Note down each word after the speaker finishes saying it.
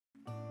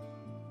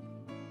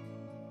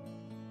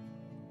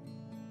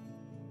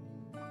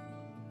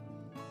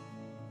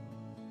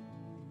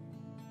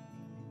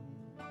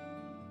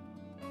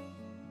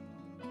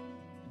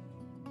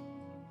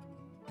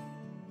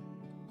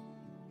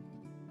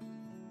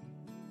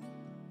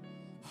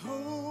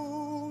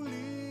Holy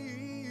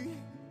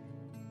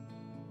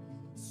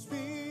Spirit,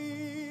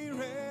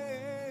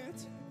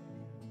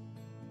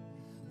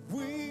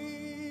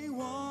 we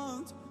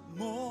want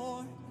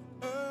more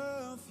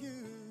of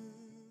you.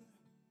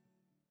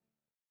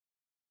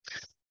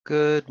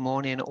 Good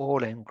morning,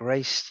 all, and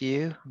grace to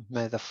you.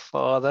 May the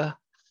Father,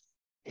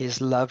 His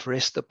love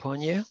rest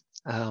upon you.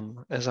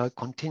 As I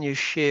continue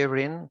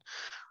sharing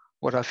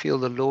what I feel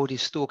the Lord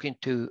is talking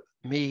to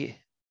me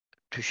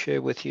to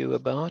share with you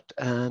about,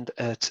 and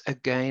it's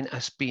again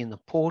as being the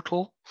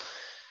portal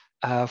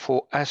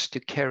for us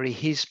to carry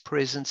His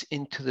presence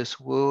into this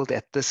world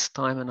at this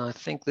time. And I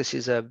think this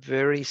is a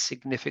very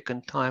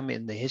significant time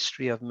in the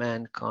history of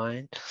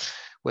mankind,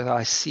 where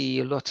I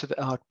see lots of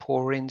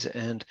outpourings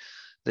and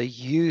the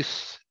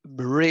youth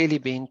really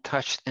being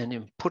touched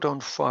and put on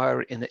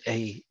fire in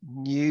a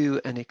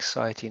new and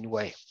exciting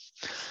way.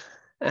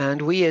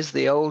 And we as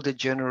the older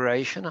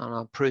generation, and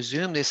I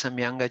presume there's some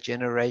younger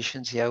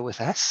generations here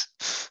with us,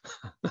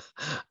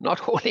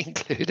 not all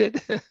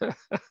included,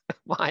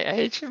 my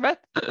age, but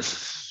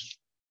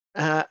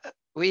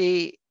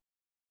we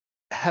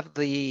have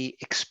the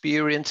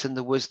experience and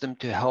the wisdom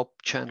to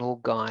help channel,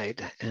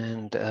 guide.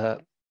 And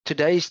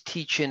today's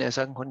teaching, as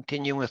I'm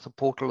continuing with the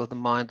portal of the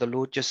mind, the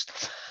Lord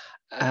just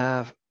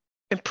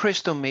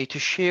impressed on me to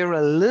share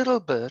a little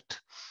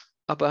bit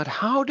about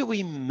how do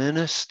we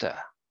minister,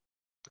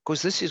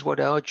 because this is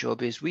what our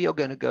job is. We are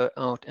going to go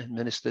out and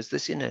minister.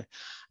 This in a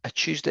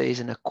Tuesday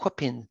is an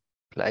equipping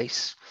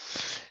place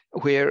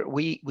where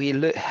we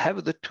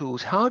have the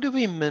tools. How do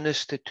we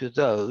minister to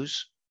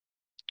those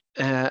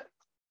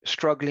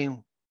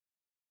struggling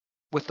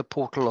with the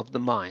portal of the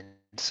mind?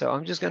 So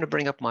I'm just going to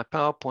bring up my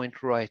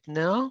PowerPoint right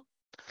now.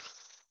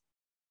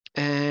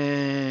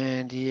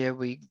 And here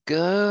we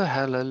go.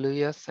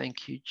 Hallelujah.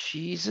 Thank you,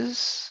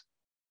 Jesus.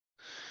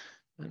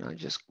 And I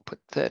just put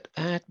that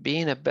at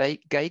being a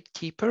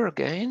gatekeeper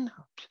again.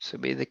 So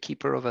be the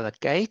keeper of the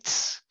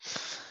gates.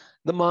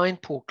 The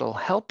mind portal,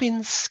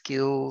 helping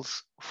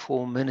skills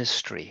for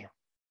ministry.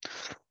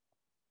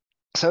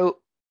 So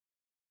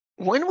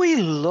when we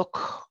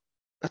look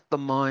at the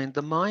mind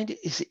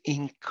is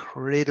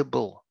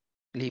incredibly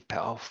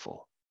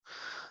powerful.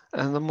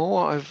 And the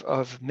more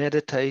I've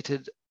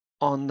meditated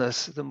on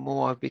this, the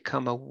more I've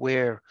become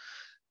aware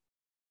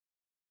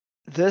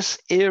this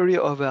area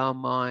of our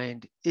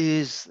mind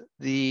is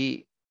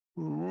the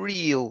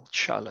real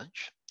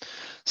challenge.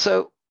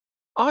 So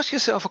ask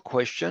yourself a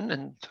question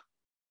and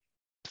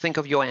think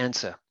of your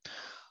answer.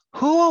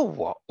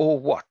 Who or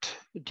what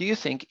do you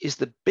think is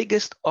the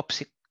biggest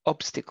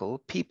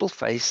obstacle people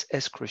face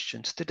as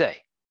Christians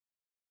today?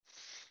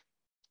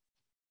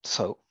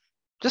 So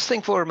just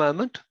think for a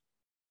moment.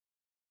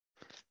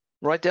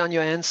 Write down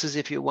your answers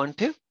if you want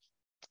to.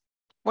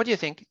 What do you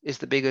think is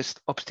the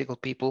biggest obstacle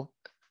people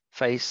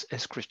face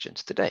as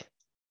Christians today?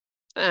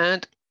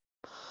 And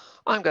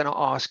I'm going to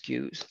ask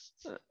you,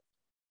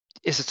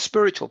 is it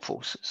spiritual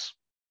forces?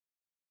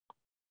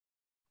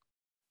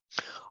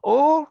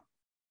 Or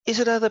is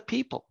it other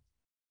people?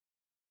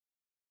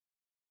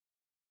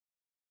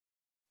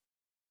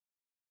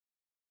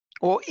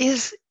 Or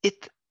is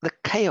it the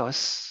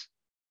chaos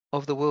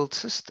of the world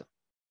system?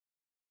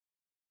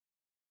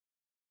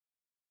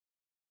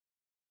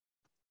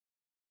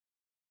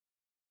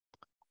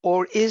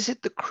 Or is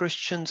it the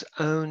Christian's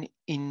own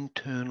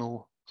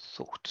internal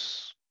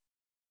thoughts?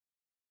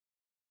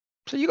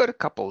 So you got a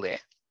couple there.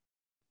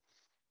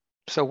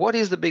 So what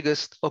is the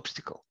biggest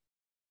obstacle?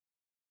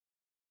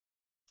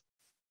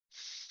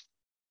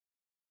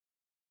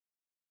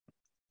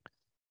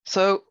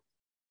 So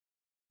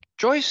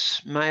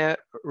Joyce Meyer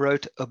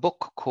wrote a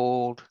book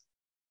called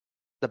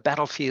The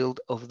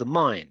Battlefield of the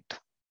Mind.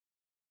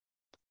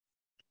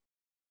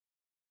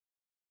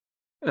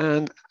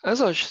 And as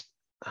I was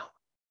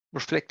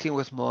reflecting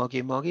with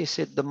Margie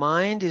said, the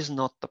mind is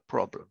not the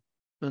problem.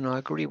 And I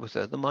agree with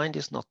her. The mind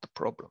is not the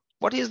problem.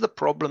 What is the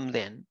problem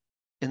then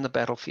in the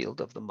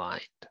battlefield of the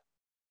mind?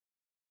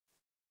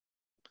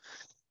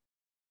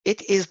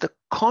 It is the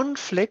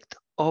conflict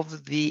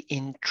of the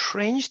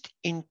entrenched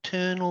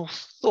internal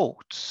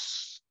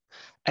thoughts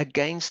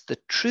against the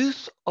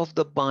truth of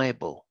the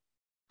Bible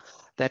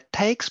that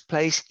takes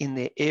place in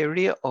the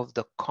area of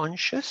the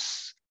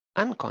conscious,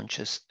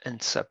 unconscious,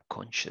 and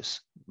subconscious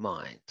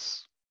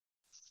minds.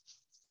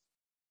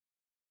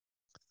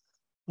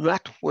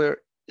 That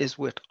is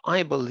what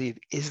I believe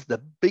is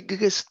the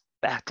biggest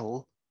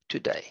battle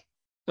today.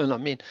 And I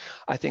mean,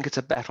 I think it's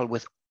a battle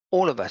with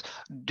all of us.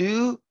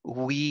 Do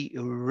we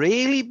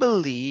really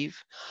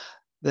believe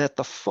that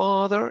the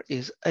Father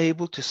is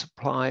able to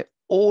supply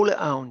all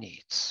our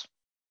needs?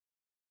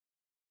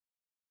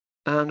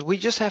 And we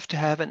just have to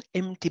have an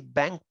empty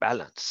bank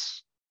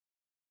balance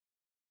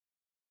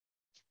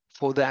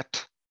for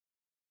that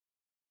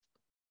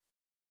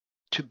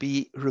to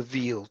be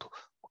revealed.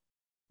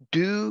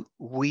 Do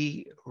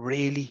we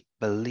really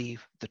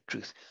believe the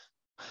truth?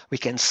 We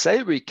can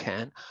say we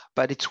can,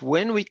 but it's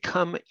when we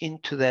come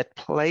into that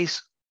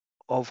place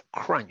of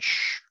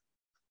crunch,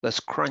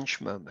 those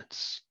crunch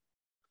moments.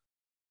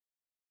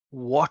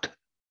 What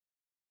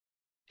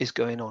is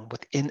going on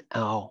within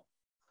our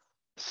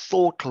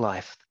thought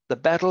life. The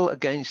battle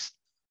against,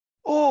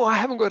 oh, I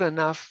haven't got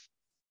enough,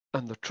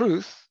 and the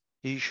truth,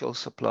 he shall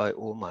supply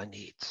all my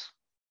needs.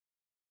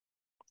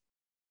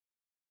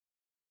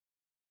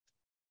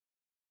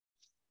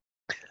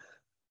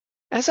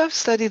 As I've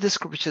studied the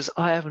scriptures,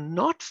 I have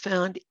not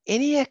found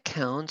any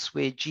accounts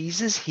where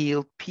Jesus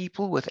healed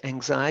people with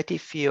anxiety,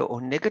 fear, or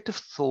negative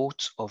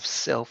thoughts of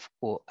self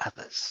or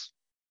others.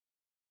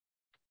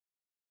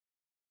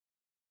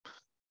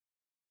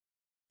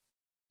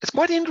 It's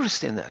quite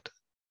interesting that.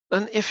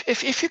 And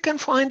if you can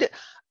find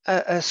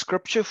a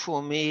scripture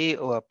for me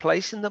or a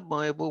place in the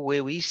Bible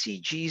where we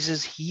see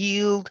Jesus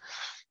healed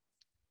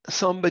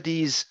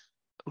somebody's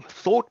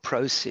thought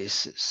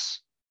processes,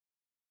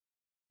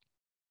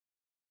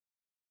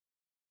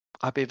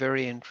 I'd be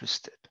very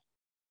interested.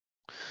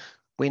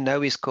 We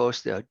know he's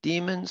cast out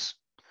demons.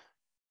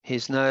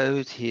 He's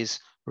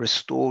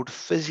restored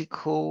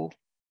physical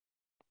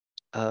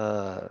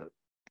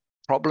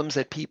problems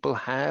that people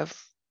have.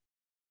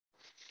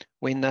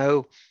 We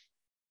know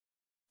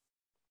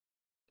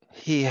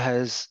he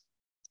has,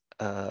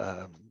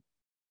 what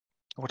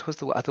was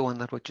the other one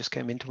that just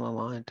came into my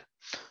mind?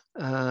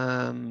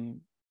 I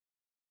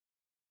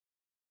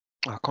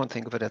can't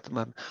think of it at the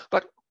moment.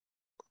 But,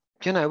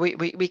 you know,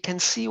 we can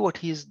see what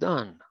he's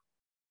done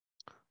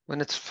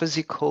when it's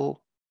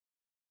physical,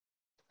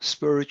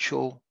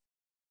 spiritual.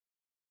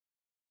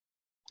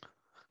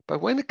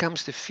 But when it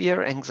comes to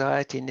fear,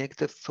 anxiety,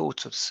 negative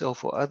thoughts of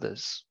self or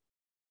others,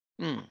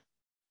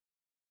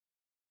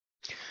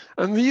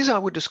 and these I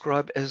would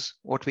describe as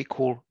what we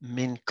call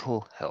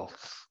mental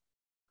health.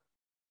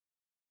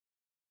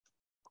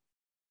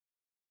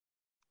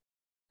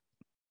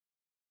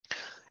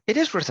 It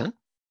is written,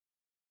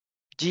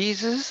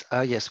 Jesus,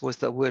 yes,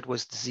 the word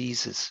was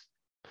diseases.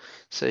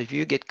 So if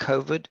you get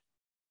COVID,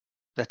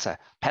 that's a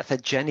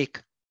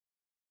pathogenic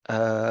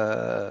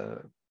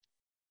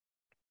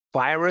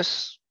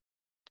virus,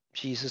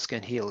 Jesus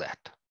can heal that.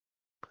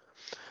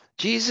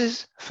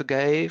 Jesus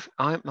forgave,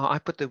 I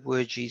put the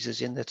word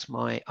Jesus in, that's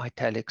my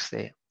italics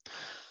there,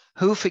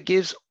 who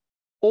forgives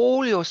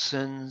all your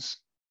sins,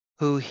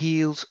 who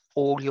heals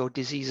all your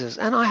diseases.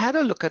 And I had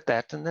a look at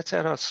that, and that's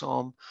out of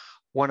Psalm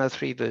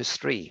 103, verse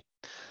 3.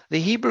 The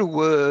Hebrew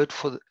word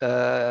for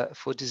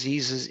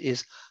diseases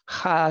is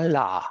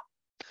chala,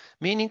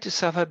 meaning to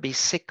suffer, be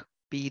sick,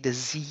 be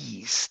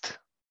diseased.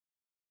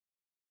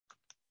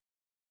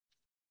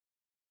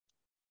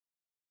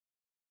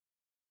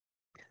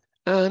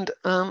 And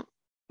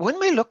when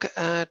we look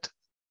at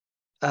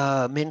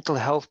mental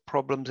health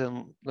problems,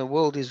 and the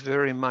world is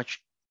very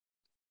much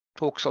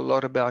talks a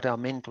lot about our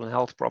mental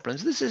health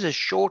problems, this is a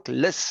short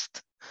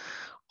list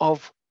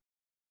of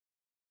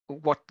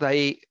what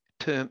they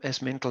term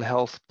as mental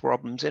health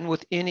problems. And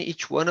within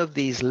each one of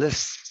these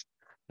lists,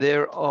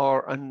 there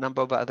are a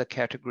number of other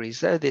categories.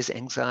 There's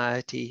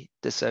anxiety,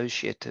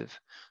 dissociative,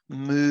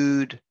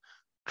 mood,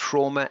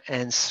 trauma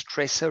and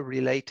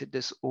stressor-related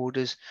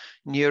disorders,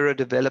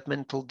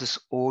 neurodevelopmental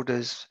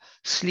disorders,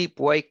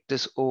 sleep-wake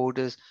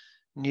disorders,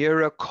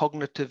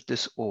 neurocognitive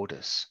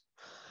disorders,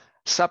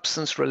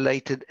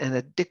 substance-related and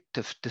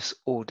addictive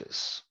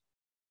disorders.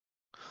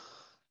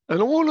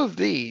 And all of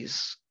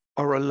these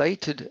are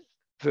related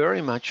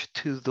very much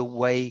to the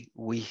way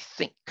we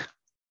think.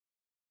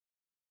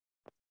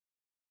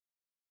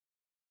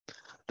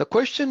 The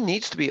question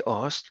needs to be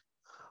asked,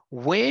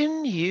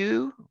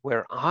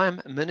 where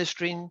I'm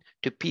ministering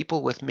to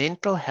people with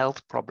mental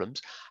health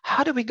problems,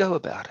 how do we go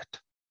about it?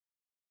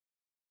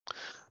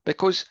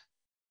 Because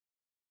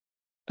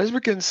as we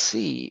can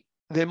see,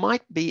 there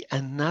might be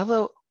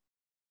another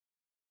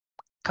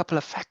couple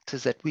of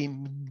factors that we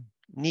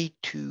need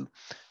to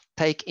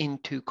take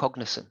into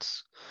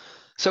cognizance.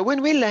 So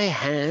when we lay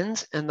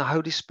hands and the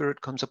Holy Spirit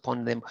comes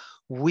upon them,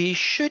 we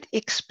should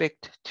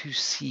expect to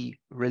see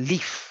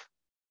relief,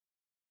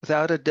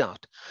 without a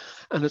doubt.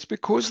 And it's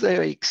because they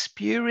are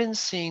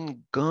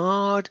experiencing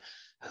God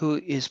who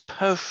is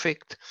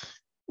perfect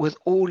with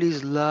all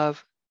his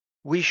love.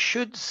 We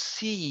should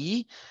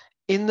see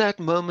in that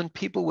moment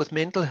people with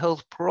mental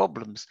health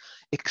problems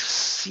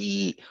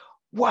see,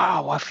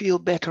 wow, I feel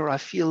better, I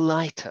feel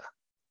lighter.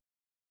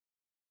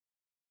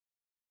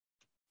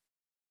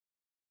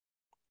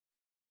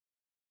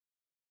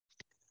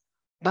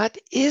 But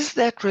is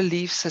that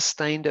relief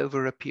sustained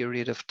over a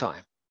period of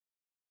time?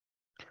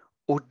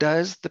 Or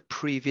does the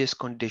previous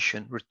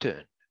condition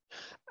return?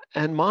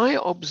 And my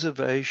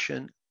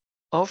observation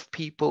of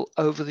people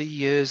over the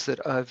years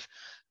that I've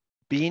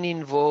been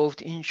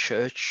involved in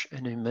church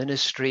and in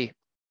ministry,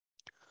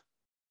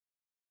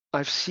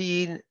 I've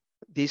seen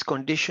these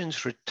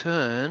conditions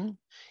return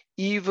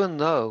even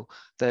though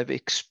they've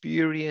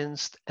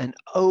experienced an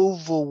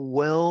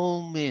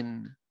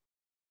overwhelming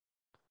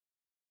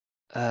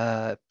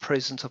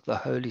presence of the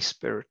Holy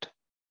Spirit.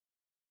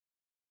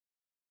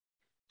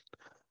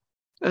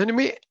 And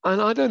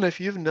I don't know if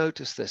you've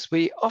noticed this,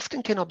 we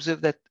often can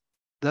observe that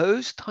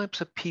those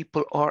types of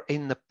people are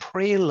in the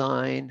prayer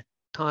line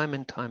time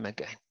and time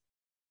again.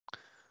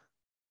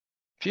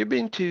 If you've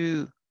been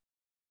to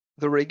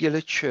the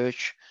regular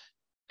church,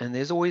 and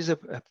there's always a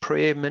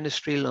prayer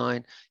ministry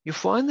line, you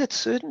find that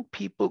certain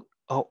people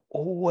are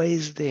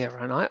always there.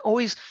 And I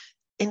always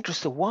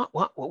interested, why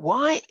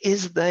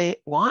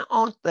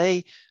aren't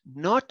they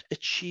not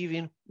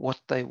achieving what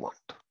they want?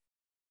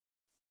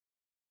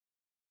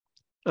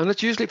 And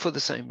it's usually for the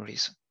same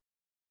reason.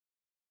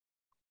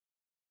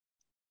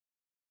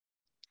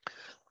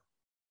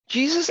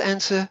 Jesus'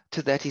 answer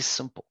to that is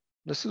simple.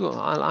 This is what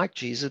I like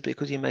Jesus,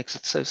 because he makes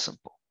it so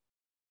simple.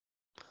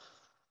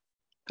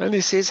 And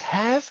he says,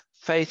 have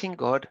faith in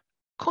God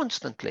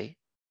constantly,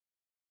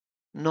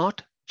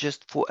 not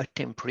just for a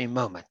temporary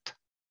moment.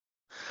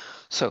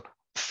 So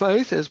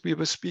faith, as we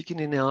were speaking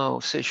in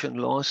our session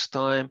last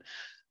time,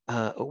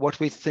 what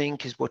we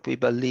think is what we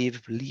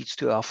believe leads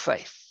to our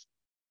faith.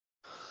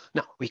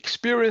 Now, we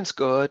experience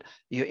God,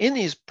 you're in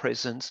his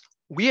presence.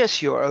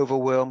 Yes, you're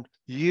overwhelmed.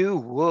 You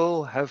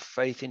will have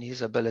faith in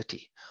his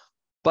ability.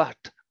 But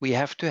we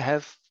have to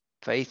have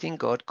faith in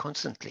God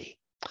constantly.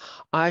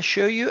 I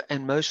assure you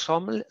and most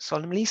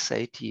solemnly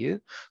say to you,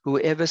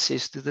 whoever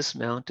says to this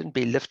mountain,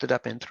 be lifted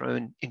up and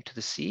thrown into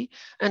the sea,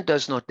 and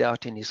does not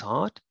doubt in his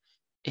heart,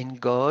 in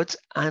God's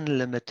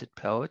unlimited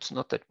power, it's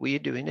not that we're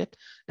doing it,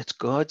 it's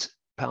God's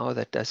power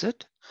that does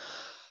it,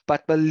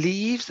 but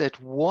believes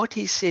that what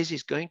he says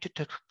is going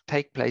to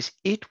take place,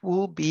 it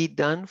will be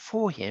done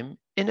for him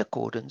in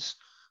accordance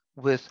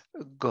with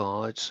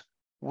God's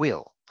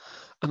will.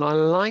 And I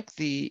like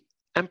the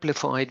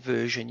amplified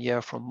version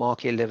here from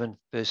Mark 11,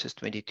 verses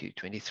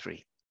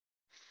 22-23.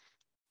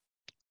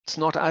 It's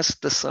not us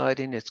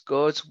deciding, it's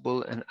God's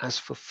will and us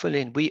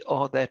fulfilling. We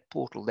are that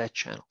portal, that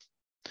channel.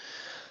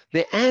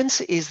 The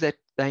answer is that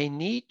they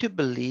need to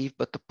believe,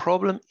 but the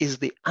problem is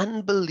the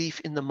unbelief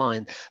in the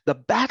mind, the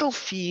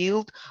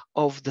battlefield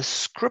of the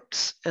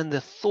scripts and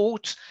the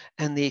thoughts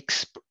and the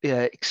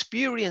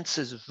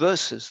experiences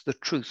versus the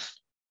truth.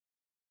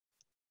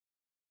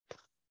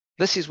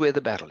 This is where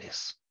the battle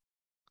is.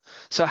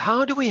 So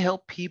how do we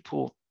help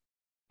people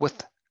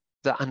with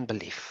the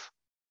unbelief?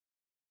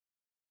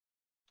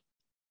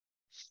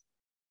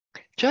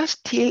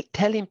 Just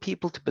telling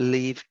people to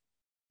believe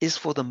is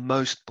for the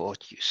most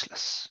part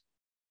useless.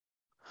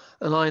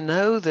 And I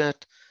know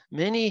that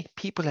many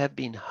people have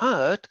been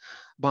hurt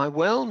by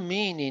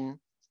well-meaning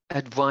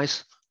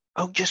advice.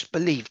 Oh, just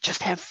believe,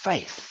 just have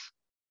faith.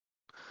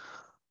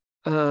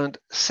 And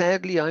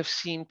sadly, I've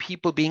seen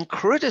people being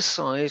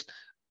criticized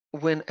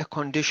when a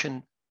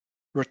condition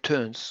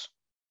returns.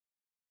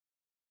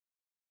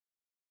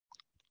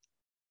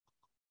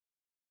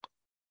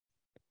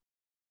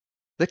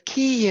 The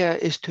key here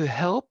is to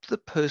help the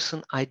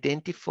person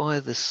identify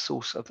the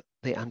source of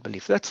their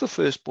unbelief. That's the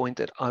first point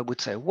that I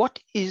would say. What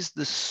is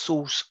the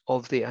source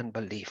of their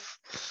unbelief?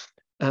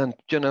 And,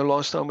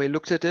 last time we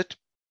looked at it,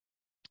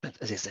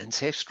 there's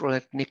ancestral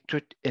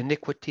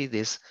iniquity,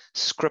 there's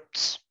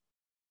scripts,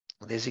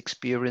 there's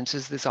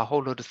experiences, there's a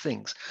whole lot of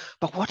things.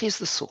 But what is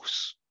the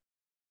source?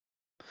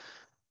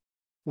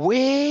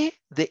 Where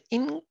the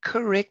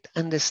incorrect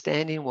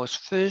understanding was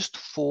first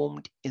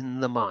formed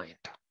in the mind.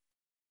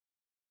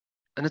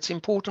 And it's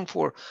important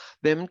for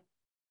them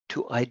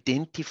to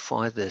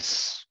identify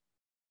this.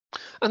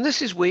 And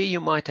this is where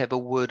you might have a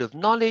word of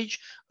knowledge,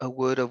 a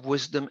word of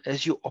wisdom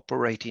as you're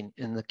operating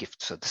in the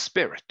gifts of the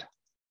Spirit.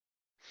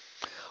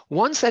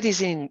 Once that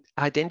is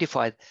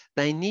identified,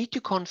 they need to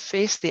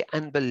confess their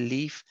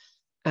unbelief,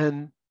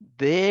 and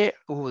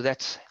it's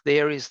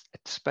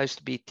supposed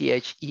to be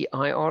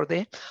THEIR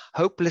there,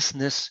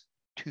 hopelessness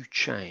to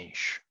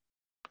change.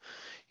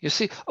 You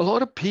see, a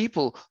lot of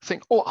people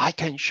think, oh, I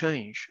can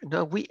change.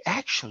 No, we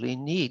actually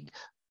need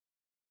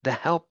the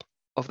help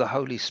of the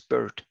Holy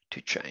Spirit to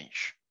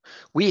change.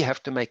 We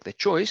have to make the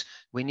choice.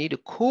 We need to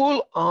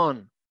call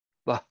on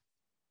the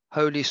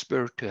Holy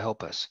Spirit to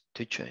help us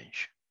to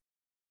change.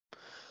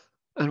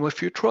 And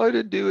if you try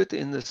to do it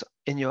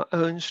in your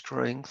own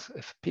strength,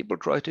 if people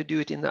try to do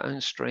it in their own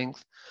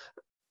strength,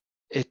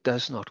 it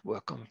does not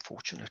work,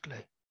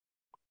 unfortunately.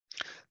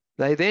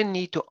 They then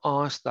need to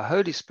ask the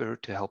Holy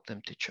Spirit to help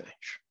them to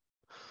change.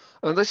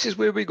 And this is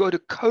where we got to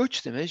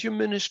coach them. As you're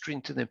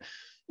ministering to them,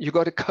 you've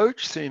got to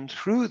coach them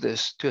through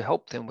this to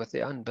help them with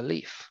their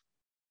unbelief.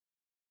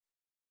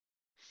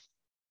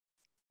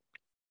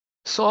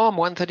 Psalm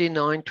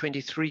 139,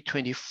 23,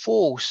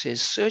 24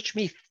 says, search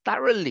me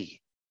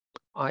thoroughly,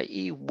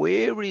 i.e.,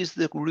 where is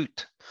the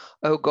root,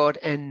 O God,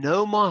 and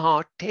know my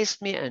heart,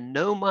 test me and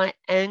know my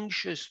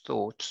anxious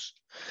thoughts,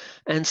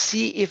 and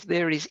see if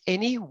there is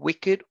any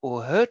wicked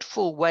or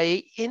hurtful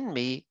way in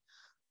me,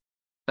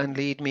 and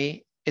lead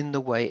me in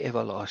the way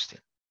everlasting.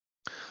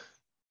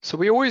 So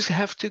we always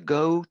have to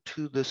go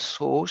to the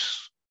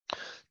source.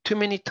 Too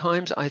many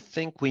times I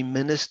think we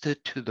minister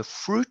to the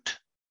fruit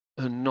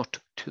and not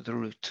to the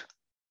root.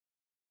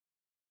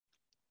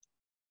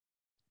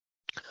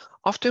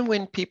 Often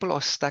when people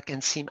are stuck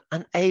and seem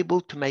unable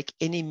to make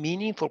any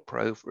meaningful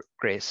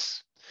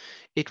progress,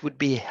 it would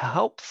be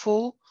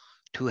helpful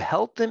to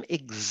help them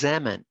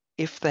examine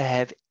if they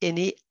have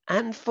any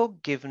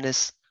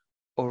unforgiveness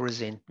or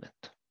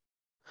resentment.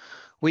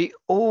 We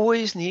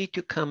always need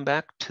to come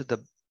back to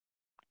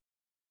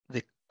the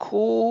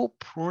core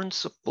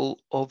principle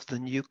of the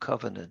new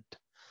covenant,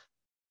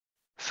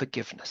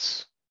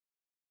 forgiveness.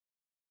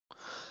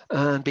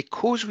 And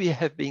because we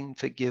have been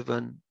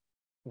forgiven,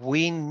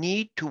 we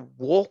need to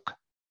walk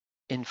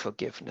in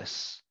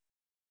forgiveness.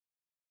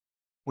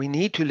 We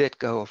need to let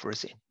go of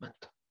resentment.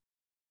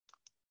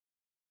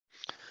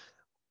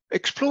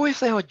 Explore if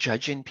they are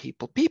judging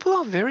people. People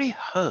are very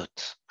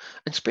hurt,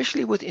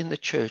 especially within the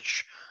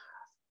church.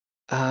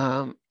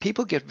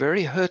 People get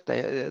very hurt.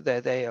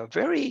 They are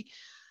very,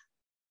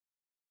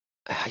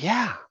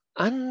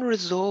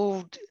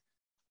 unresolved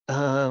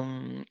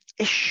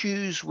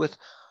issues with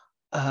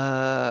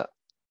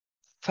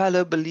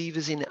fellow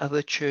believers in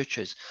other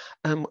churches.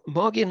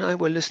 Margie and I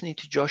were listening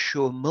to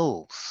Joshua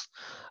Mills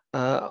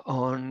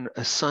on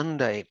a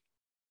Sunday,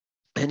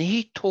 and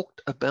he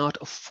talked about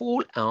a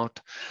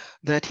fallout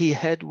that he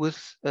had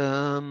with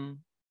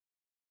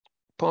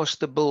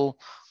Pastor Bill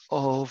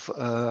of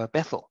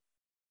Bethel.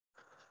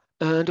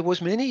 And it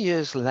was many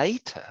years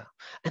later,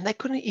 and they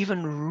couldn't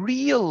even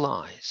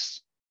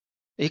realize,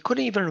 they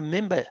couldn't even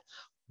remember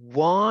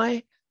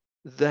why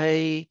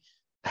they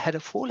had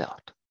a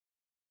fallout.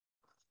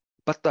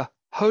 But the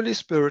Holy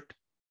Spirit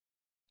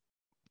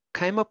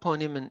came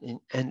upon him,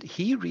 and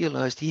he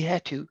realized he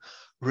had to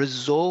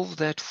resolve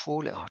that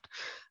fallout.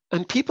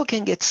 And people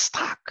can get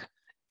stuck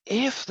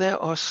if they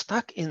are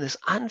stuck in this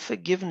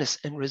unforgiveness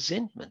and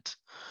resentment,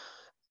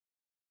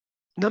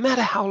 no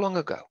matter how long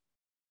ago.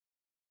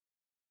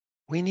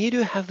 We need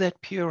to have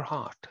that pure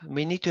heart.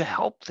 We need to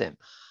help them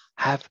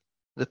have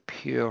the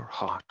pure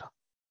heart.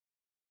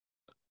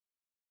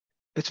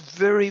 It's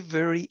very,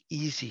 very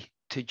easy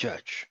to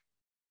judge.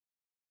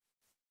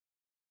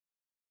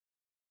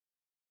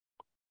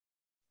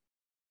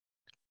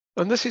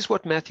 And this is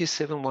what Matthew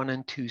 7:1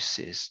 and 2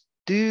 says.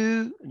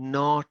 Do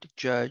not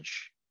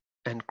judge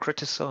and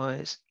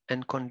criticize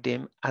and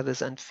condemn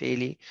others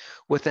unfairly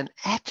with an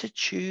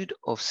attitude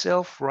of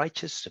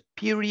self-righteous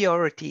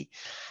superiority,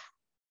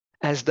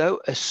 as though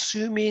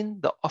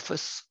assuming the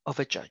office of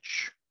a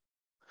judge,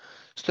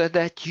 so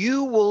that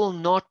you will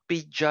not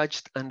be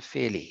judged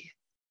unfairly.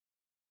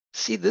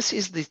 See, this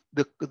is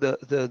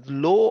the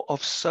law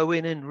of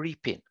sowing and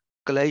reaping.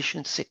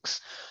 Galatians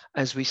 6.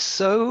 As we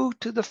sow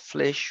to the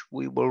flesh,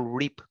 we will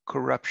reap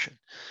corruption.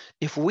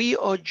 If we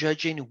are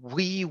judging,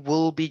 we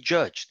will be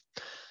judged.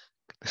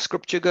 The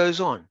scripture goes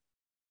on.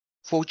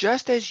 For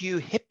just as you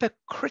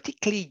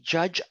hypocritically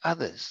judge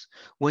others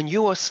when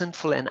you are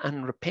sinful and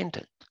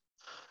unrepentant,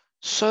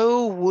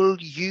 so will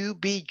you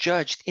be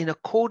judged in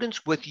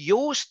accordance with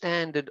your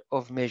standard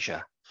of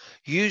measure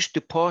used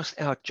to pass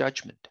out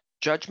judgment.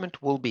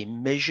 Judgment will be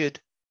measured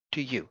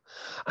to you.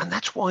 And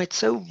that's why it's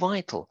so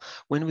vital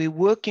when we're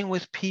working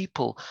with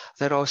people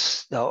that are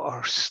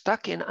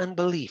stuck in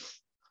unbelief,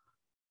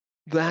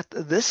 that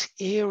this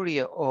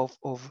area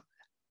of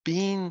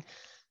being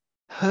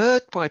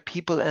hurt by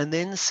people and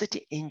then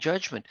sitting in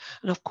judgment.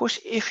 And of course,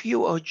 if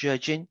you are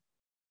judging,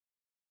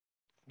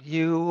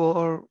 you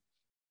are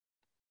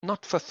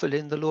not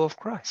fulfilling the law of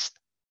Christ.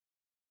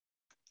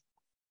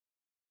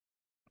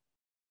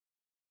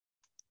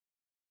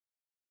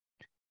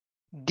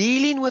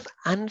 Dealing with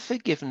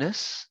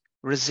unforgiveness,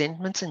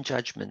 resentments, and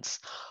judgments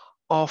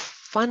are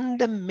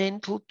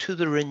fundamental to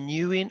the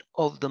renewing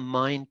of the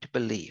mind to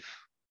believe.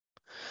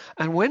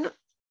 And when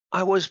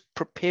I was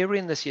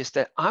preparing this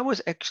yesterday, I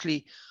was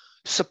actually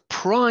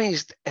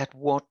surprised at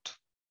what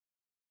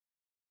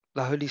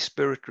the Holy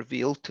Spirit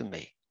revealed to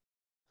me.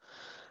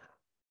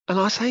 And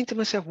I was saying to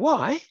myself,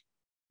 why?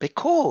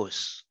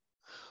 Because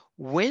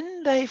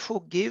when they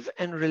forgive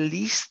and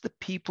release the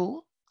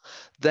people,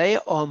 they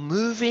are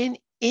moving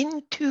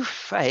into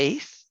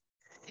faith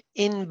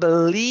in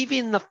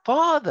believing the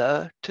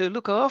Father to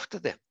look after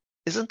them.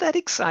 Isn't that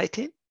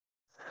exciting?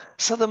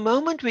 So the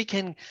moment we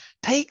can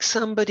take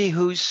somebody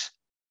who's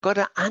got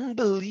an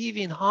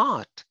unbelieving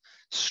heart,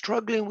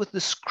 struggling with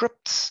the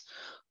scripts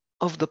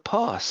of the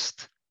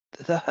past,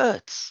 the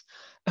hurts,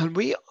 and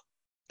we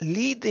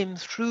lead them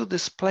through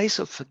this place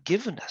of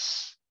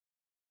forgiveness,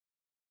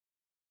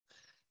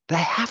 they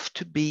have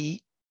to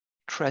be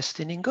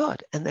trusting in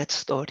God, and that's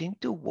starting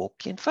to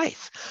walk in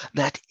faith.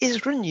 That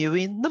is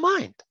renewing the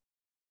mind.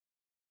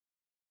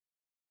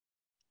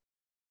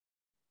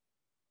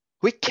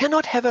 We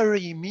cannot have a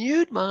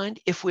renewed mind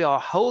if we are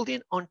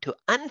holding on to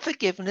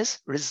unforgiveness,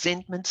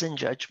 resentments, and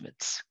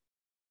judgments.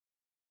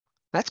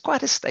 That's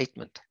quite a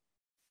statement.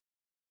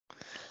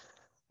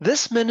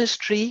 This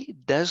ministry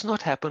does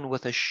not happen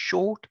with a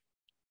short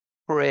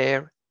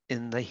prayer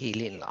in the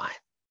healing line.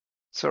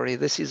 Sorry,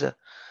 this is a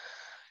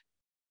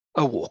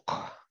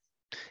walk.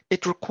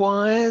 It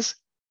requires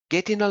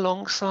getting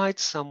alongside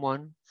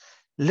someone,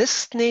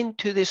 listening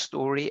to their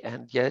story,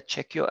 and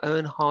check your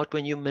own heart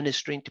when you're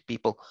ministering to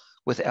people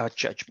without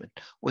judgment,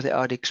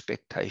 without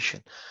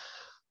expectation.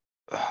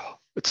 Oh,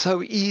 it's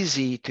so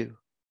easy to,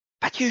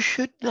 but you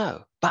should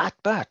know,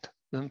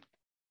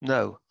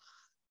 no.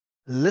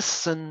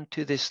 Listen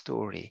to this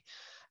story.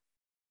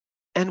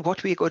 And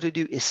what we got to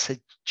do is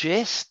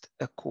suggest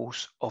a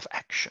course of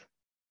action.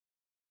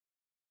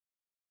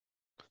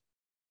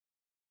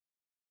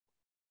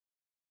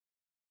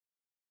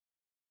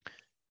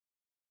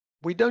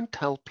 We don't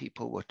tell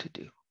people what to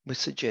do. We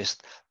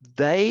suggest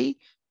they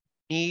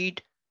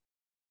need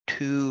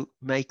to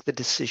make the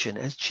decision.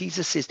 As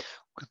Jesus says,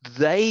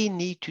 they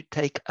need to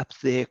take up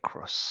their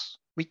cross.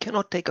 We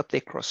cannot take up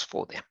their cross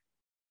for them.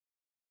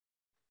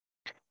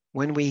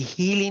 When we're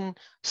healing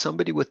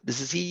somebody with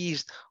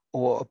disease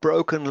or a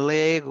broken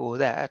leg or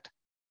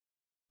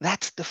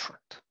that's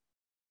different.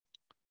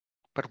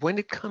 But when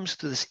it comes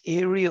to this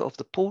area of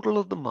the portal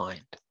of the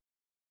mind,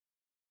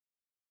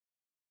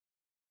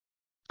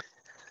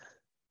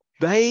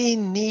 they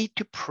need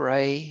to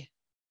pray,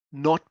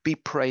 not be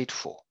prayed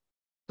for.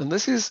 And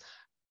this is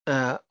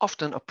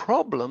often a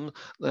problem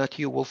that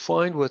you will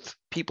find with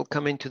people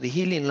coming to the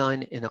healing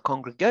line in a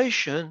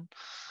congregation.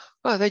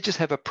 Oh, they just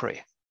have a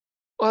prayer.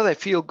 Oh, they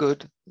feel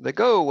good. They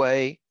go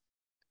away.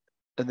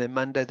 And then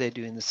Monday, they're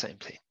doing the same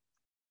thing.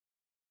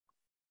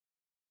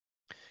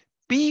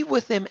 Be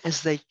with them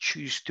as they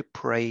choose to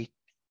pray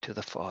to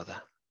the Father.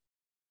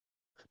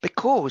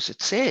 Because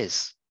it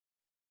says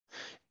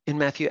in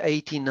Matthew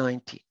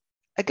 18:19,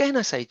 again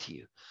I say to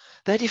you,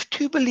 that if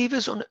two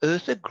believers on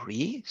earth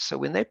agree, so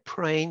when they're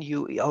praying,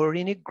 you are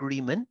in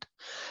agreement,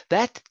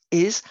 that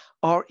is,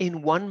 are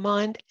in one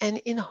mind and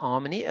in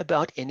harmony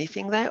about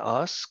anything they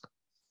ask,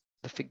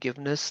 the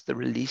forgiveness, the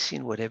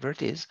releasing, whatever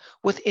it is,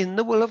 within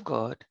the will of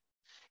God,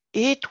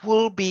 it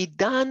will be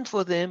done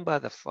for them by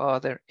the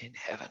Father in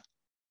heaven.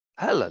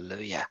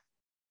 Hallelujah.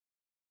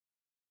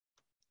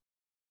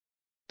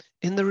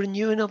 In the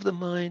renewing of the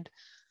mind,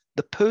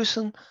 the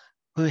person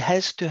who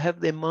has to have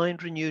their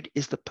mind renewed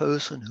is the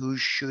person who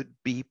should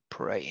be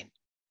praying.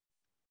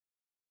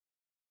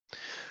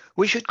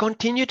 We should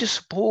continue to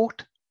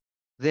support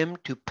them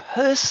to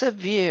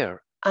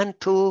persevere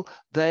until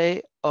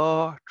they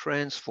are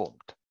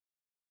transformed.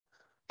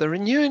 The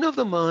renewing of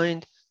the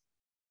mind,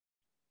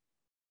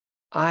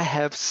 I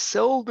have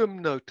seldom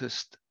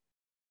noticed,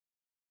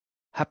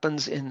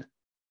 happens in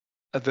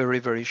a very,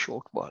 very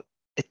short while.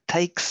 It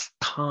takes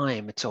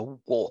time. It's a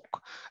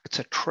walk. It's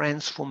a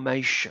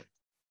transformation.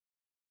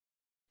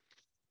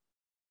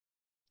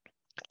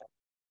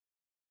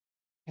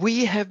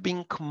 We have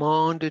been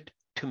commanded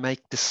to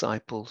make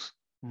disciples,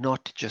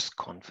 not just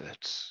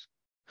converts.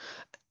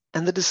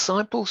 And the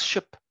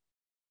discipleship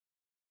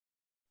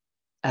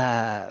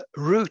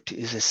route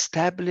is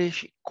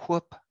establish,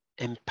 equip,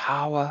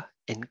 empower,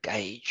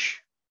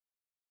 engage.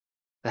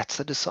 That's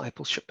the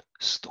discipleship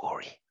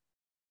story.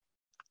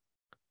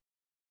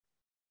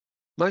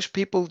 Most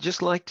people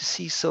just like to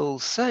see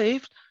souls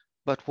saved,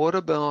 but what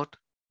about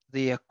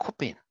the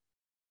equipping?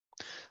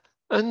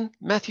 And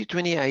Matthew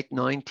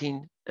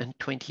 28:19 and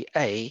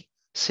 20a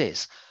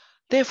says,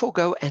 therefore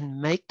go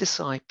and make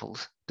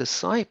disciples,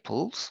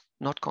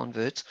 not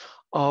converts,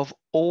 of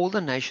all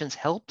the nations.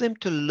 Help them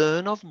to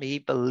learn of me,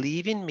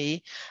 believe in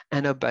me,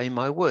 and obey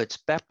my words,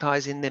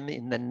 baptizing them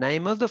in the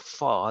name of the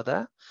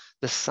Father,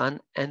 the Son,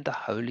 and the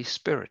Holy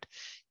Spirit,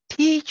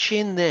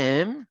 teaching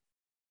them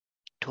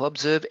to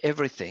observe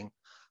everything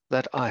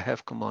that I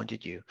have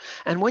commanded you.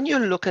 And when you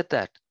look at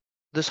that,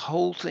 this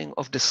whole thing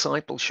of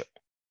discipleship,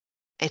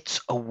 it's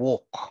a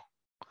walk.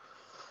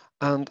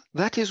 And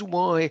that is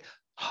why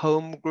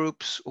home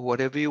groups, or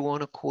whatever you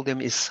want to call them,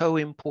 is so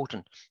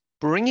important.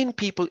 Bringing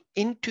people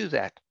into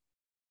that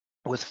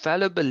with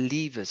fellow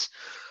believers,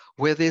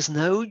 where there's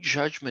no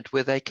judgment,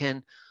 where they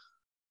can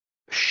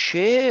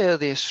share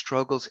their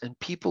struggles and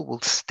people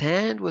will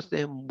stand with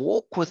them,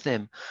 walk with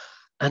them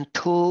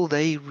until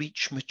they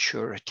reach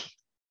maturity.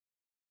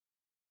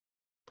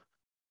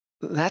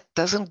 That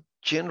doesn't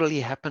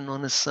generally happen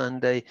on a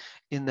Sunday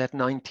in that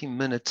 90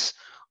 minutes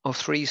of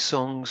 3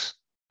 songs,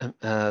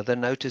 the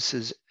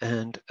notices,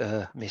 and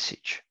a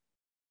message.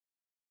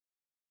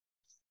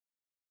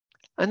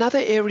 Another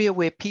area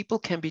where people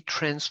can be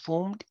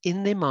transformed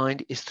in their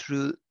mind is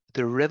through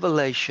the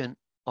revelation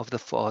of the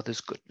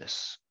Father's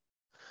goodness.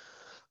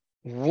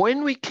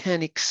 When we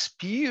can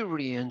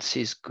experience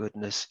His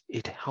goodness,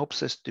 it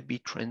helps us to be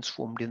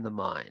transformed in the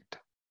mind.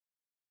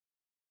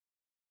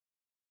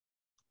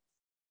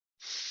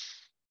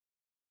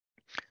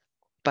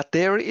 But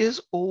there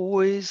is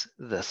always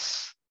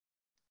this.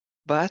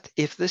 But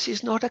if this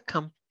is not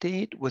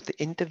accompanied with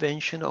the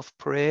intervention of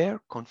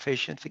prayer,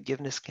 confession,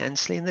 forgiveness,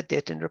 canceling the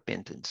debt, and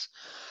repentance,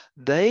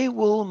 they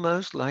will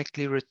most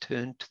likely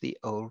return to the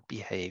old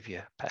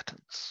behavior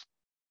patterns.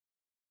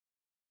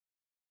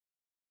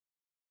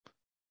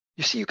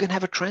 You see, you can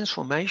have a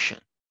transformation,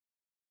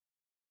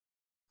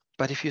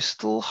 but if you're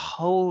still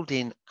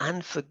holding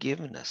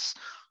unforgiveness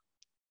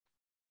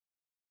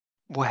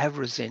or have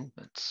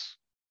resentments,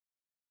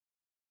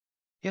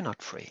 you're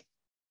not free,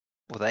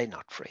 or they're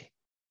not free.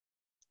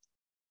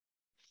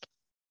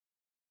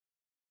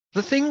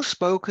 The thing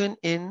spoken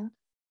in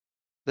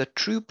the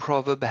true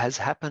proverb has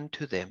happened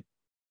to them.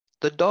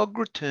 The dog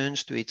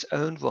returns to its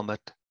own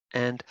vomit,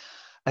 and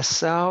a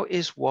sow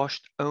is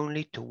washed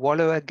only to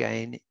wallow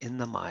again in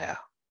the mire.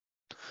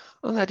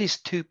 And that is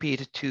 2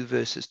 Peter 2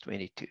 verses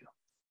 22.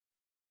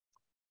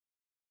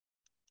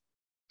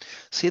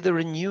 See, the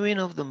renewing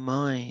of the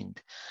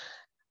mind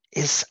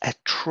is a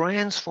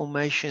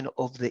transformation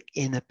of the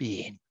inner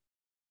being.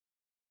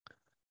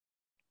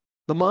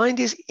 The mind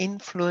is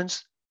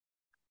influenced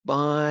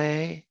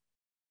by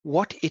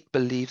what it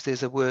believes.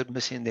 There's a word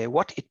missing there.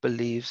 What it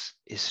believes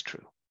is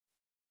true.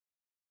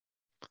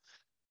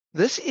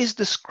 This is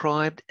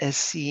described as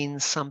seeing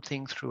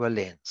something through a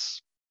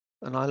lens.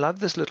 And I love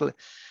this little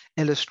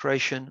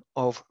illustration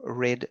of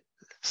red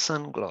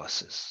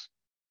sunglasses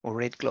or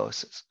red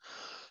glasses.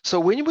 So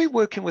when we're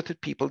working with the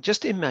people,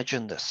 just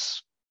imagine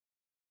this.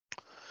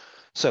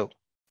 So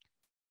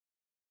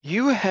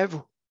you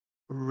have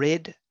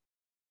red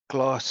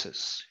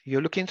glasses.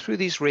 You're looking through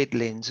these red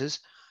lenses,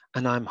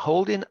 and I'm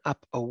holding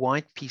up a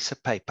white piece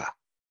of paper.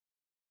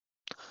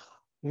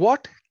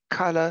 What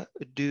color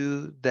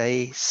do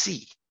they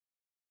see?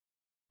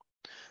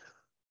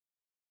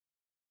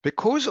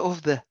 Because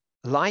of the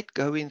light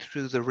going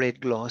through the red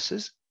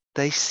glasses,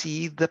 they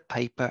see the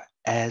paper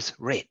as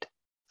red.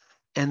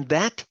 And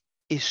that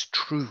is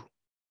true.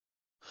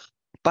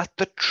 But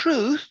the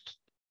truth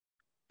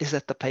is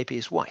that the paper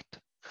is white.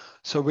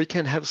 So we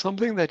can have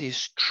something that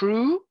is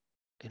true,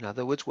 in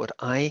other words, what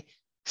I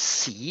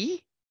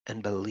see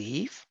and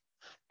believe,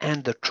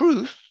 and the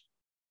truth,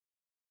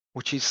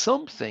 which is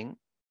something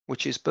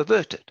which is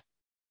perverted.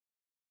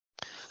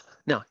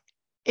 Now,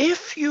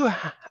 if you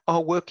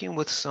are working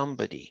with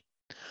somebody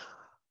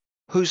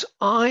whose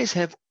eyes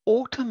have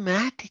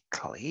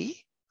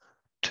automatically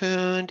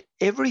turned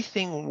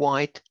everything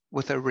white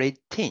with a red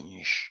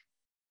tinge,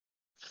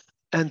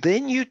 and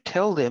then you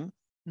tell them,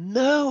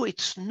 no,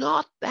 it's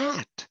not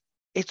that,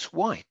 it's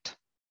white,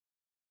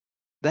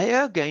 they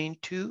are going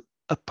to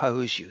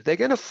oppose you. They're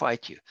going to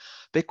fight you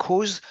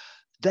because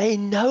they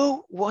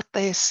know what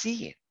they're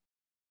seeing.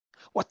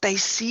 What they're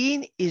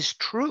seeing is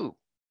true,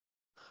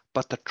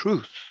 but the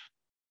truth,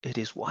 it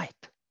is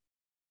white.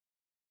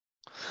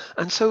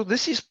 And so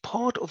this is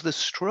part of the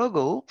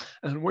struggle,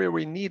 and where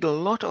we need a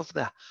lot of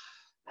the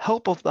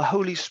help of the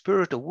Holy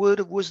Spirit, a word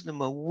of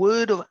wisdom, a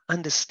word of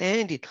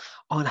understanding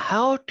on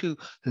how to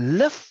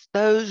lift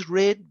those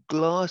red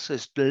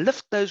glasses,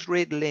 lift those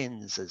red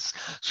lenses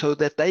so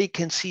that they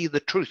can see the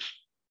truth.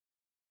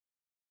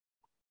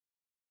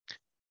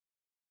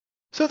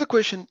 So the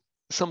question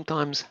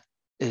sometimes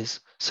is,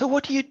 so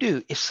what do you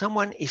do if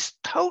someone is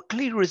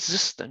totally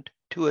resistant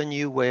to a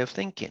new way of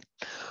thinking?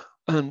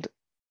 And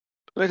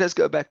let us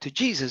go back to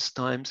Jesus'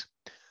 times,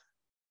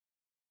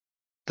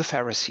 the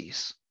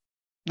Pharisees.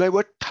 They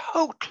were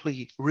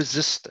totally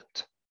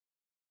resistant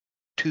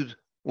to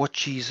what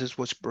Jesus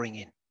was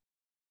bringing.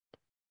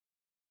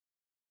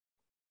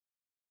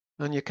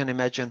 And you can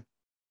imagine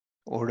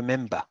or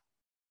remember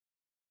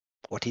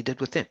what he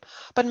did with them.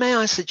 But may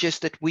I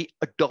suggest that we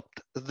adopt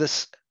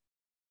this,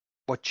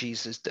 what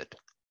Jesus did.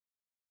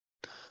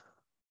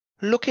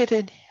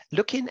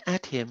 Looking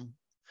at him,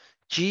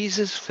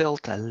 Jesus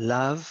felt a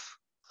love,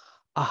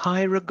 a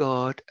high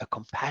regard, a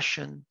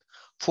compassion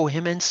for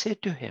him, and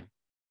said to him,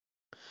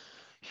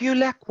 you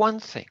lack one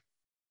thing.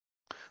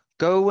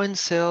 Go and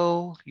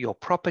sell your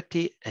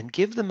property and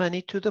give the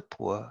money to the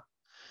poor,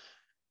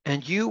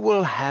 and you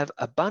will have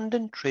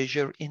abundant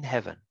treasure in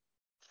heaven.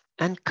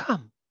 And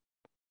come,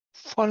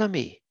 follow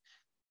me,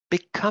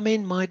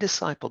 becoming my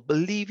disciple,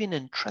 believing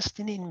and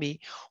trusting in me,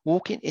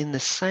 walking in the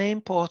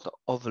same path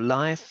of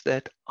life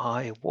that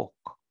I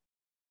walk.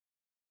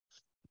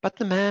 But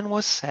the man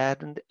was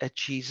saddened at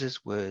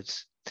Jesus'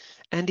 words,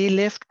 and he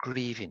left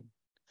grieving,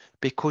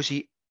 because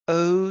he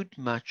owed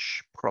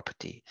much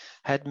property,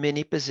 had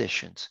many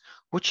possessions,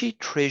 which he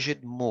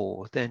treasured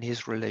more than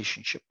his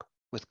relationship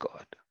with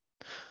God.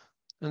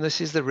 And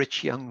this is the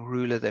rich young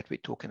ruler that we're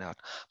talking about.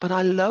 But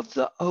I love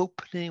the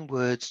opening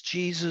words.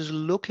 Jesus,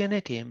 looking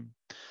at him,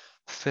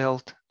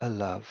 felt a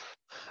love.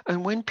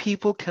 And when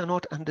people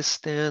cannot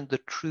understand the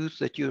truth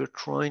that you're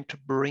trying to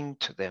bring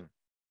to them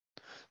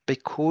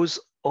because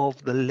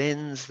of the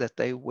lens that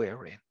they're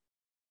wearing,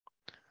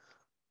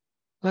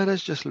 let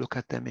us just look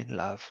at them in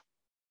love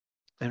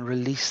and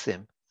release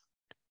them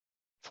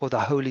for the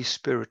Holy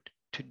Spirit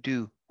to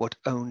do what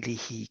only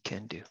he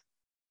can do.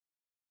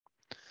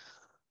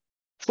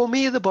 For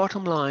me, the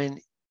bottom line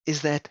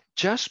is that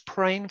just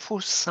praying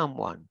for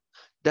someone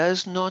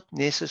does not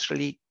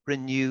necessarily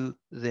renew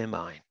their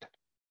mind.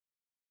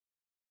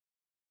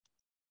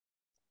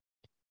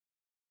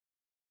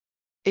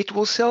 It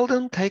will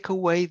seldom take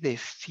away their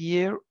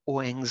fear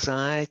or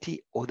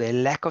anxiety or their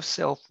lack of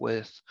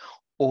self-worth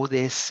or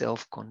their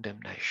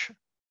self-condemnation.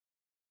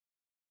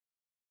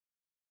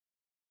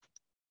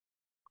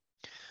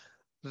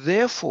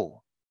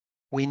 Therefore,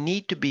 we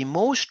need to be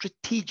more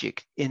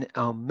strategic in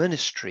our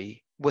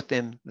ministry with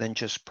them than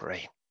just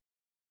praying.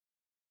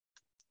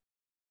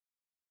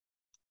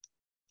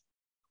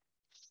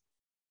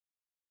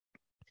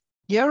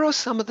 Here are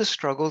some of the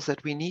struggles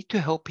that we need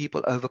to help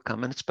people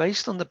overcome, and it's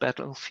based on the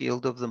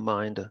battlefield of the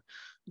mind.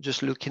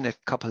 Just looking at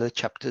a couple of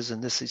chapters,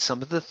 and this is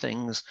some of the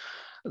things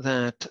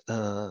that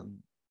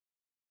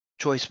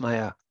Joyce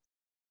Meyer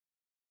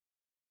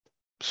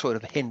sort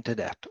of hinted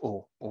at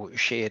or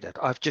shared at.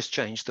 I've just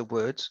changed the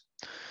words.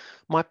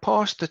 My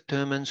past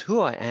determines who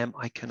I am.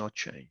 I cannot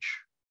change.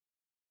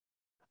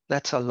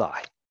 That's a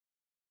lie.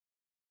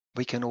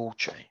 We can all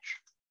change.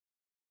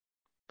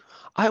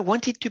 I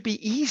want it to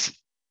be easy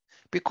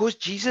because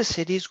Jesus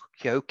said his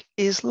yoke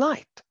is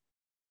light.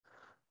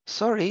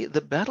 Sorry,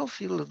 the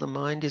battlefield of the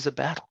mind is a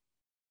battle.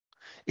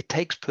 It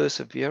takes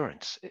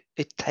perseverance.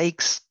 It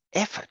takes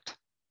effort.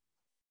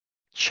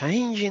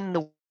 Changing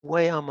the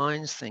way our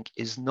minds think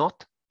is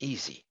not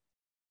easy.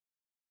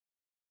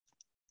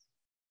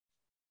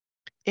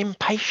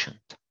 Impatient.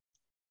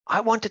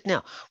 I want it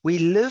now. We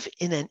live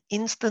in an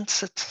instant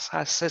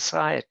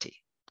society.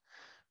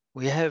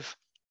 We have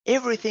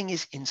everything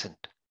is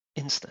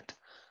instant.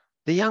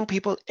 The young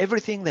people,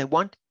 everything they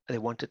want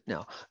it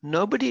now.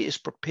 Nobody is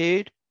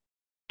prepared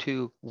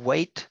to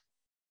wait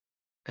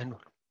and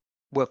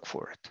work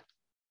for it.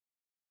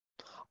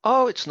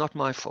 Oh, it's not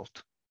my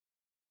fault.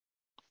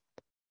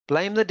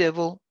 Blame the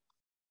devil,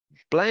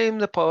 blame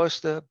the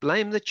pastor,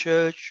 blame the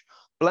church,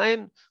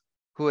 blame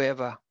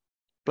whoever,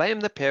 blame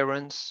the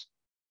parents,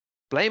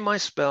 blame my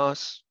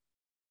spouse.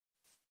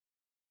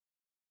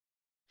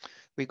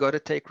 We got to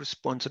take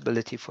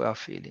responsibility for our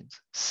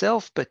feelings.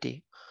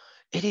 Self-pity,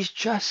 it is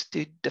just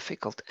too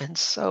difficult and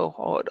so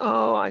hard.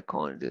 Oh, I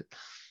can't do it.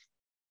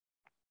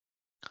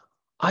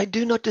 I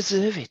do not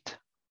deserve it.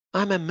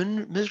 I'm a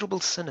miserable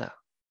sinner.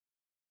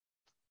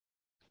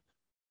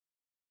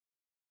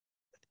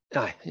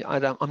 I'm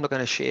not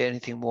going to share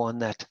anything more on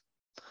that.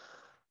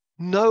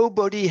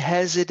 Nobody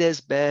has it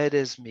as bad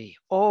as me.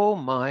 Oh,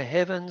 my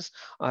heavens.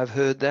 I've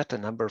heard that a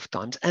number of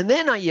times. And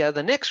then I hear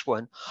the next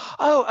one.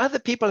 Oh, other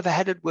people have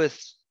had it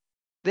worse.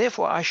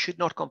 Therefore, I should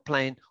not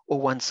complain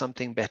or want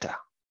something better.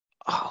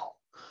 Oh,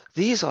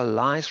 these are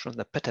lies from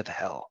the pit of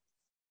hell.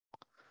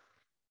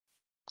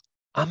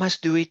 I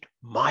must do it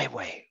my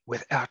way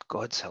without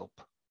God's help.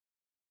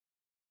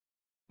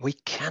 We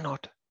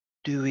cannot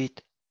do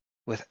it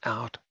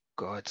without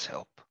God's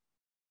help.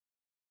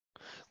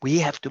 We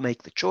have to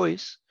make the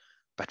choice,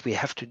 but we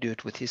have to do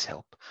it with his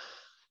help.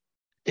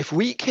 If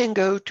we can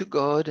go to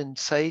God and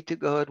say to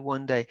God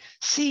one day,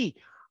 see,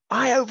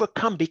 I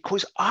overcome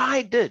because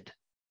I did.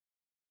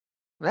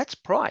 That's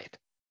pride.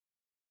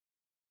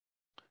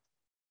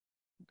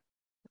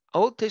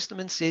 Old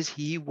Testament says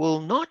he will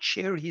not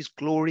share his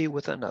glory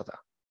with another.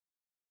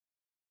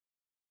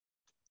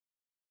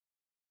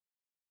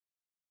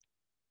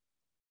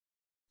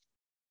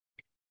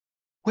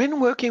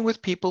 When working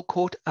with people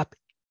caught up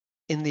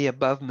in the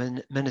above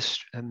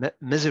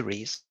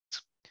miseries,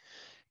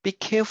 be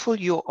careful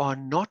you are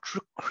not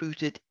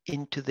recruited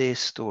into their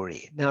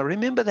story. Now,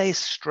 remember, they're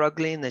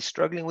struggling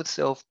with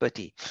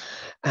self-pity,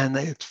 and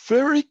they're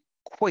very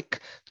quick.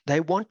 They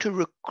want to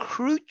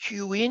recruit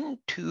you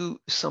into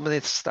some of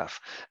that stuff,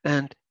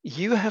 and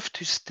you have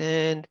to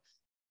stand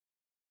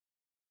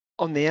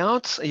on the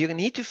outside. You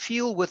need to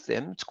feel with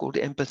them. It's called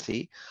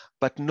empathy,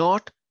 but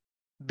not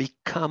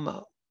become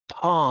a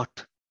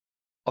part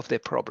of their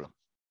problem.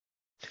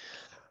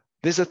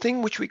 There's a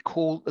thing which we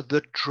call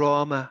the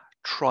drama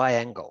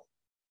triangle,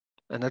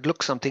 and it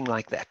looks something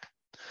like that.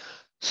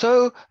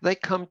 So they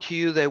come to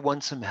you, they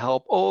want some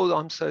help.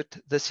 Oh,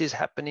 this is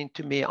happening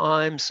to me.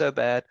 I'm so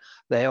bad.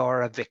 They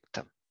are a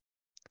victim.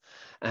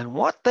 And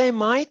what they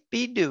might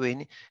be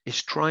doing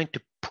is trying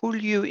to pull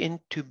you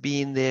into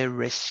being their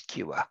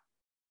rescuer.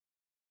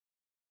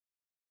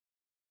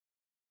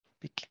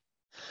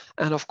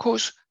 And of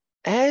course,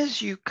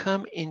 as you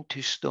come in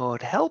to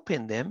start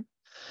helping them,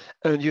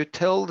 and you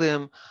tell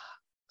them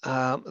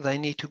they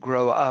need to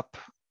grow up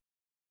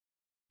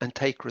and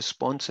take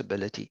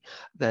responsibility,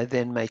 they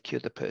then make you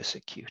the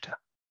persecutor.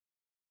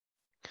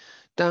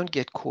 Don't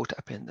get caught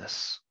up in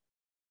this.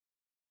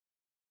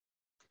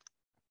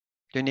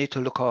 You need to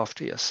look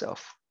after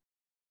yourself.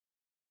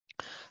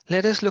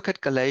 Let us look at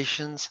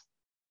Galatians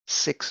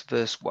 6,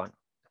 verse 1.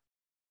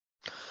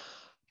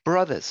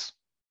 Brothers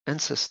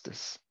and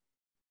sisters,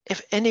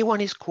 if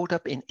anyone is caught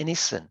up in any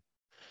sin,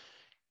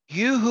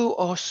 you who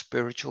are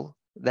spiritual,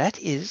 that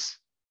is,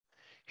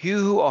 you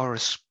who are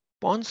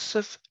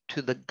responsive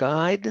to the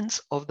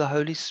guidance of the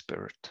Holy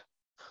Spirit,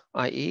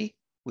 i.e.,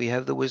 we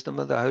have the wisdom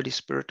of the Holy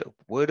Spirit, a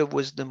word of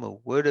wisdom, a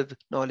word of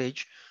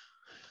knowledge.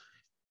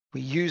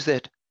 We use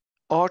that,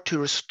 are to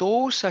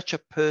restore such a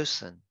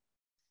person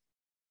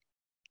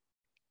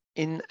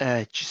in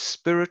a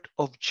spirit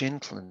of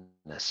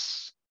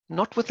gentleness,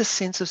 not with a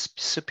sense of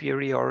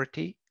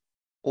superiority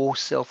or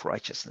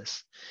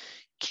self-righteousness,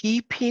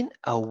 keeping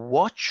a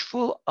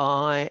watchful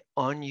eye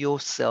on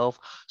yourself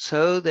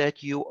so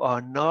that you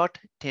are not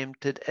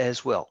tempted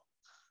as well.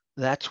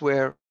 That's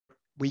where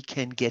we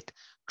can get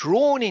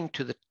drawn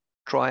into the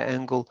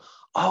triangle.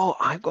 Oh,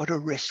 I've got to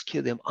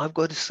rescue them. I've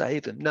got to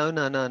save them. No,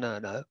 no, no, no,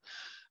 no.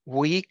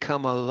 We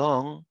come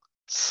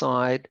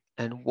alongside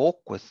and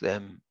walk with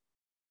them.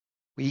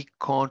 We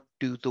can't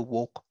do the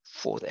walk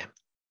for them.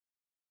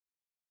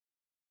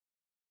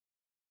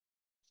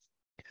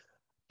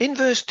 In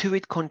verse 2,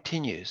 it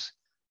continues,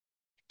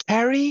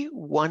 carry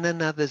one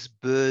another's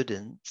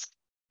burdens,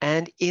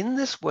 and in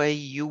this way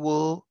you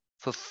will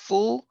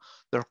fulfill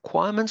the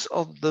requirements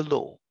of the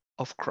law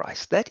of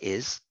Christ. That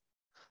is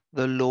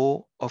the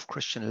law of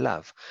Christian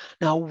love.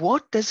 Now,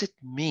 what does it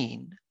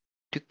mean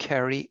to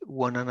carry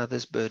one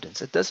another's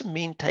burdens. It doesn't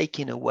mean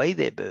taking away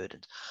their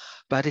burdens,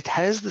 but it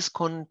has this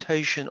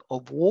connotation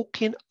of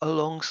walking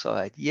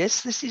alongside.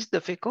 Yes, this is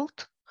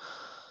difficult,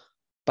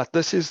 but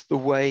this is the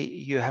way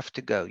you have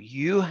to go.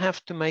 You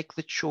have to make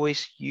the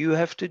choice. You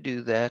have to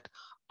do that.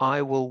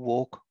 I will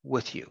walk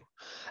with you.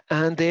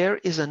 And there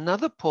is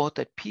another part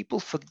that people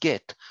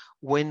forget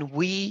when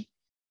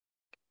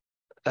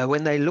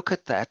when they look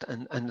at that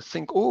and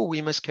think, oh,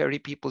 we must carry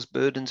people's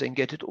burdens and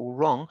get it all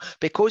wrong.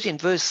 Because in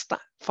verse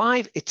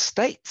 5, it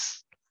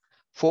states,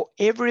 for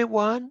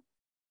everyone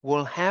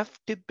will have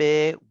to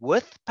bear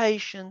with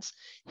patience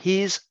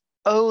his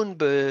own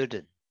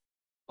burden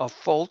of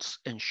faults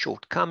and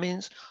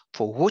shortcomings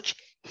for which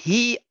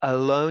he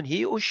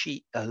or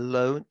she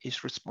alone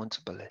is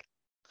responsible.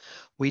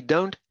 We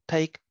don't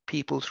take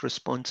people's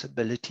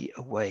responsibility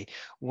away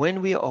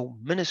when we are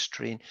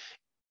ministering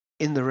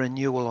in the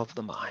renewal of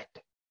the mind.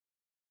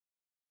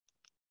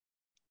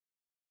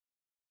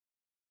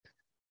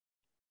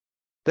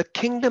 The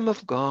kingdom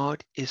of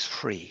God is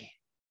free,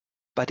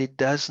 but it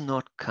does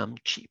not come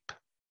cheap.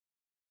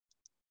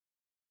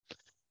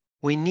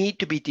 We need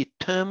to be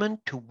determined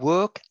to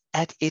work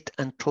at it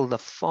until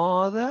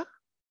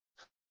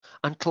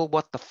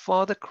what the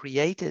Father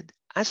created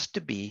us to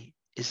be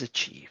is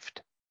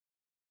achieved.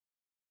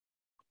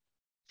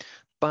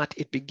 But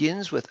it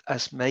begins with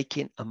us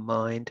making a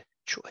mind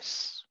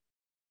choice.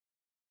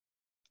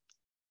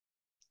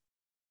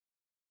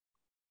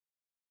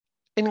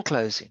 In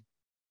closing,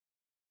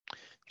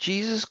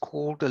 Jesus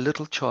called a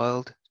little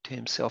child to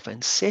himself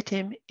and set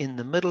him in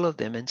the middle of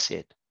them and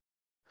said,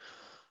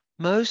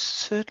 most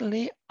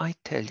certainly I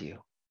tell you,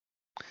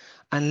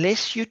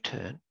 unless you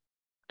turn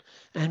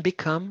and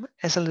become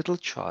as a little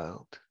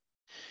child,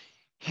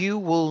 you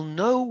will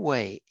no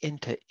way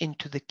enter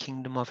into the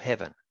kingdom of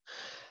heaven.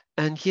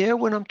 And here,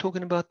 when I'm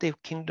talking about the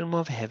kingdom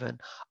of heaven,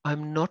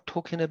 I'm not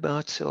talking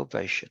about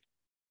salvation.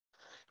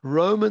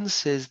 Romans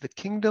says the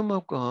kingdom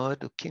of God,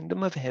 the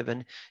kingdom of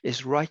heaven,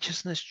 is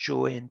righteousness,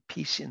 joy, and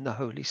peace in the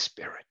Holy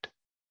Spirit.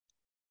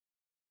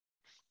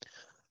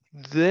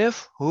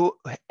 Therefore,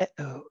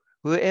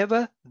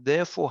 whoever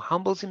therefore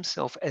humbles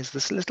himself as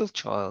this little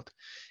child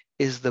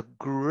is the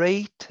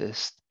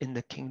greatest in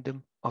the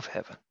kingdom of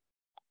heaven.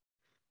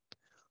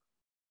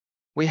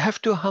 We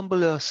have to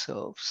humble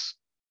ourselves.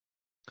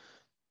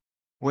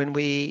 When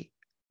we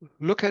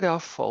look at our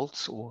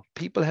faults, or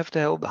people have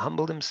to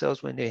humble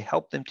themselves when they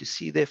help them to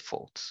see their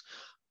faults,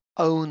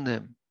 own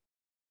them,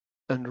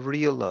 and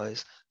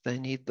realize they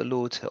need the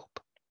Lord's help,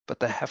 but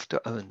they have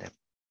to own them.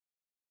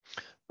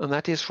 And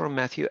that is from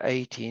Matthew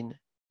 18,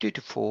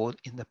 2-4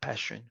 in the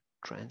Passion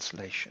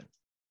Translation.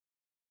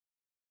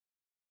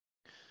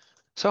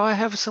 So I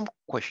have some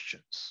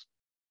questions.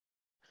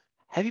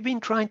 Have you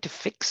been trying to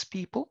fix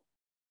people?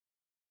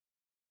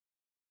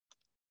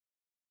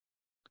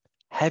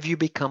 Have you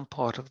become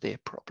part of their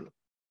problem?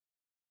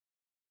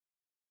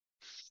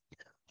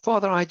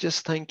 Father, I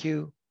just thank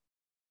you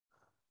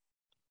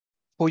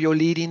for your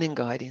leading and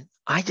guiding.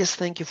 I just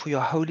thank you for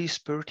your Holy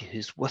Spirit who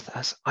is with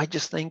us. I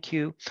just thank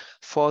you,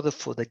 Father,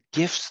 for the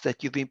gifts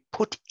that you've been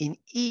put in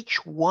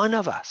each one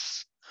of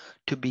us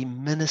to be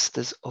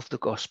ministers of the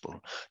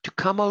gospel, to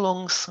come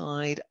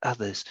alongside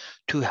others,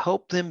 to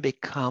help them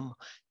become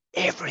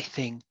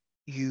everything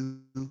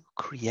you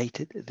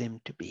created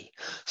them to be.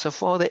 So,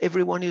 Father,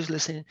 everyone who's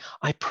listening,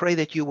 I pray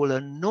that you will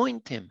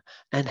anoint them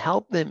and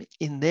help them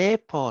in their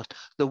part,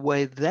 the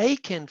way they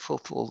can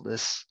fulfill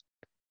this,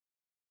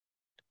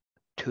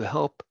 to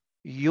help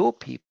your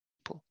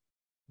people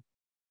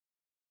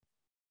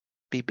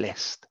be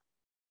blessed.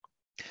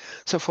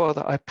 So,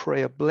 Father, I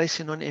pray a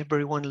blessing on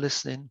everyone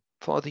listening.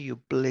 Father, you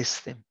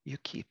bless them, you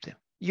keep them,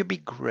 you be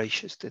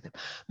gracious to them.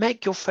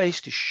 Make your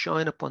face to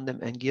shine upon them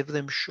and give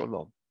them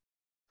shalom,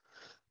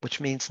 which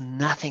means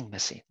nothing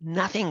missing,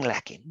 nothing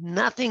lacking,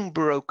 nothing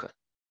broken.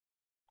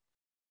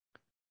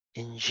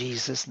 In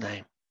Jesus'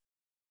 name,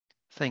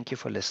 thank you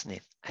for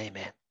listening.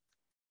 Amen.